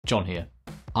John here.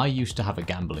 I used to have a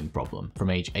gambling problem from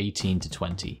age 18 to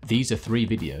 20. These are 3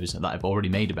 videos that I've already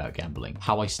made about gambling,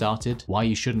 how I started, why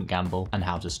you shouldn't gamble, and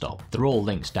how to stop. They're all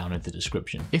links down in the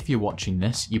description. If you're watching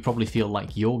this, you probably feel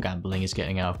like your gambling is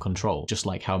getting out of control, just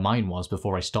like how mine was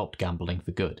before I stopped gambling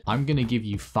for good. I'm gonna give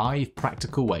you 5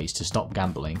 practical ways to stop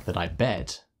gambling that I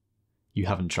bet you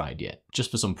haven't tried yet.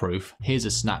 Just for some proof, here's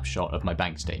a snapshot of my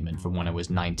bank statement from when I was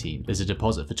 19. There's a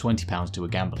deposit for £20 to a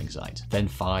gambling site, then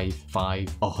 5,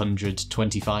 100,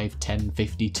 25, 10,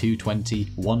 50, 220,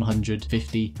 100,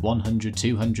 50, 100,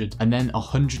 200, and then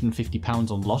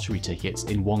 £150 on lottery tickets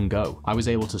in one go. I was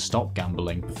able to stop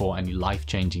gambling before any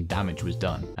life-changing damage was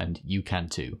done, and you can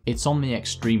too. It's on the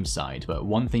extreme side, but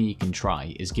one thing you can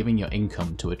try is giving your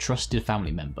income to a trusted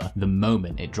family member the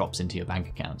moment it drops into your bank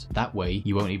account. That way,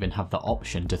 you won't even have the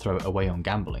option to throw it away on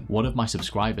gambling. One of my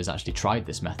subscribers actually tried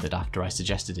this method after I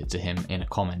suggested it to him in a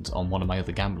comment on one of my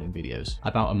other gambling videos.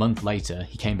 About a month later,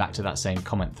 he came back to that same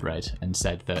comment thread and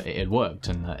said that it had worked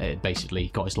and that it had basically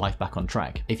got his life back on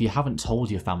track. If you haven't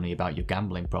told your family about your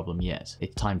gambling problem yet,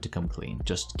 it's time to come clean.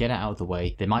 Just get it out of the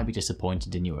way. They might be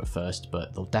disappointed in you at first,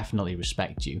 but they'll definitely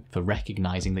respect you for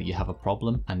recognizing that you have a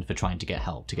problem and for trying to get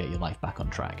help to get your life back on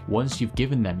track. Once you've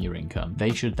given them your income,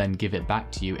 they should then give it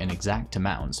back to you in exact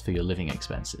amounts for your living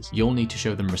expenses. You'll need to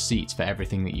show them receipts for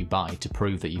everything that you buy to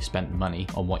prove that you've spent the money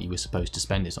on what you were supposed to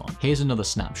spend it on. Here's another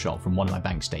snapshot from one of my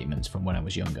bank statements from when I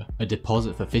was younger. A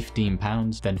deposit for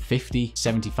 £15, then 50,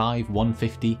 75,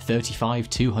 150, 35,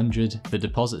 200. The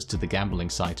deposits to the gambling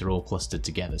site are all clustered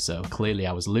together, so clearly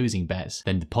I was losing bets,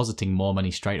 then depositing more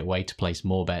money straight away to place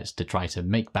more bets to try to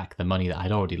make back the money that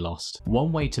I'd already lost.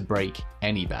 One way to break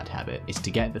any bad habit is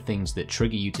to get the things that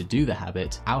trigger you to do the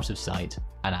habit out of sight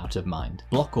and out of mind.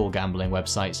 Block all gambling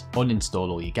websites, uninstall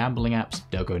all your gambling apps,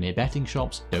 don't go near betting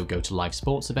shops, don't go to live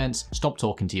sports events, stop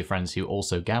talking to your friends who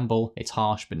also gamble. It's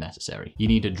harsh but necessary. You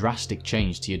need a drastic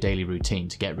change to your daily routine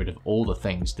to get rid of all the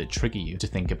things that trigger you to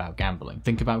think about gambling.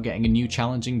 Think about getting a new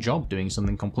challenging job, doing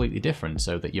something completely different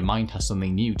so that your mind has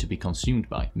something new to be consumed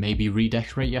by. Maybe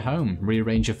redecorate your home,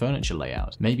 rearrange your furniture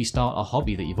layout, maybe start a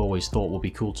hobby that you've always thought would be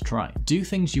cool to try. Do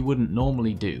things you wouldn't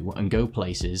normally do and go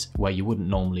places where you wouldn't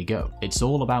normally go. It's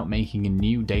all about making a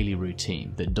new daily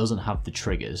routine that doesn't have the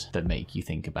triggers that make you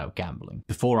think about gambling.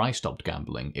 Before I stopped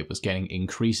gambling, it was getting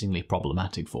increasingly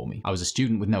problematic for me. I was a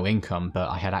student with no income, but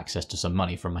I had access to some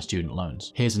money from my student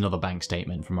loans. Here's another bank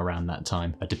statement from around that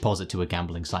time. A deposit to a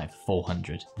gambling site for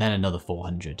 400, then another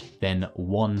 400, then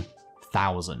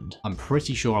 1,000. I'm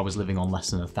pretty sure I was living on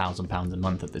less than £1,000 a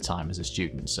month at the time as a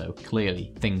student, so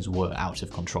clearly things were out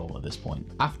of control at this point.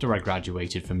 After I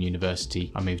graduated from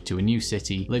university, I moved to a new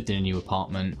city, lived in a new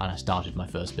apartment, and I started my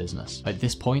first business. At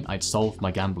this point, I'd solved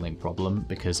my gambling problem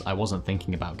because I wasn't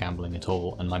thinking about gambling at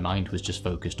all, and my mind was just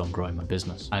focused on growing my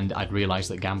business. And I'd realized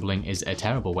that gambling is a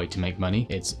terrible way to make money.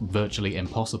 It's virtually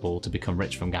impossible to become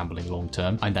rich from gambling long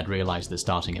term, and I'd realized that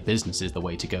starting a business is the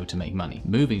way to go to make money.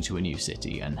 Moving to a new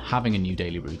city and having a new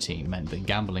daily routine meant that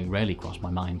gambling rarely crossed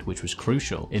my mind, which was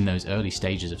crucial in those early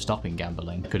stages of stopping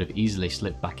gambling. I could have easily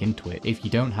slipped back into it. If you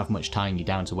don't have much tying you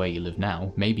down to where you live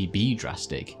now, maybe be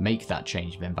drastic. Make that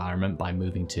change of environment by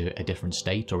moving to a different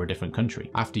state or a different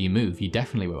country. After you move, you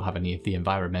definitely won't have any of the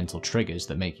environmental triggers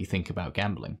that make you think about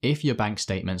gambling. If your bank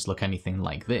statements look anything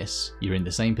like this, you're in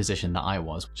the same position that I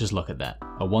was. Just look at that.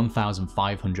 A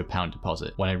 £1,500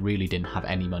 deposit when I really didn't have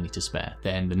any money to spare.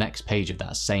 Then the next page of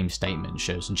that same statement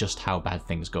shows just how bad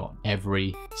things got.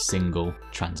 Every single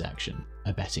transaction.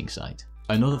 A betting site.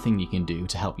 Another thing you can do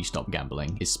to help you stop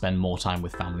gambling is spend more time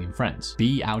with family and friends.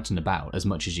 Be out and about as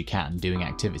much as you can doing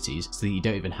activities so that you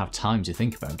don't even have time to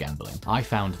think about gambling. I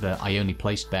found that I only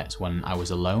placed bets when I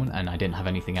was alone and I didn't have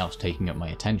anything else taking up my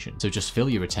attention. So just fill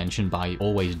your attention by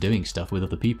always doing stuff with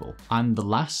other people. And the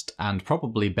last and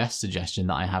probably best suggestion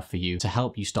that I have for you to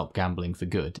help you stop gambling for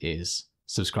good is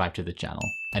subscribe to the channel,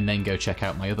 and then go check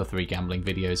out my other 3 gambling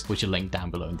videos, which are linked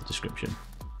down below in the description.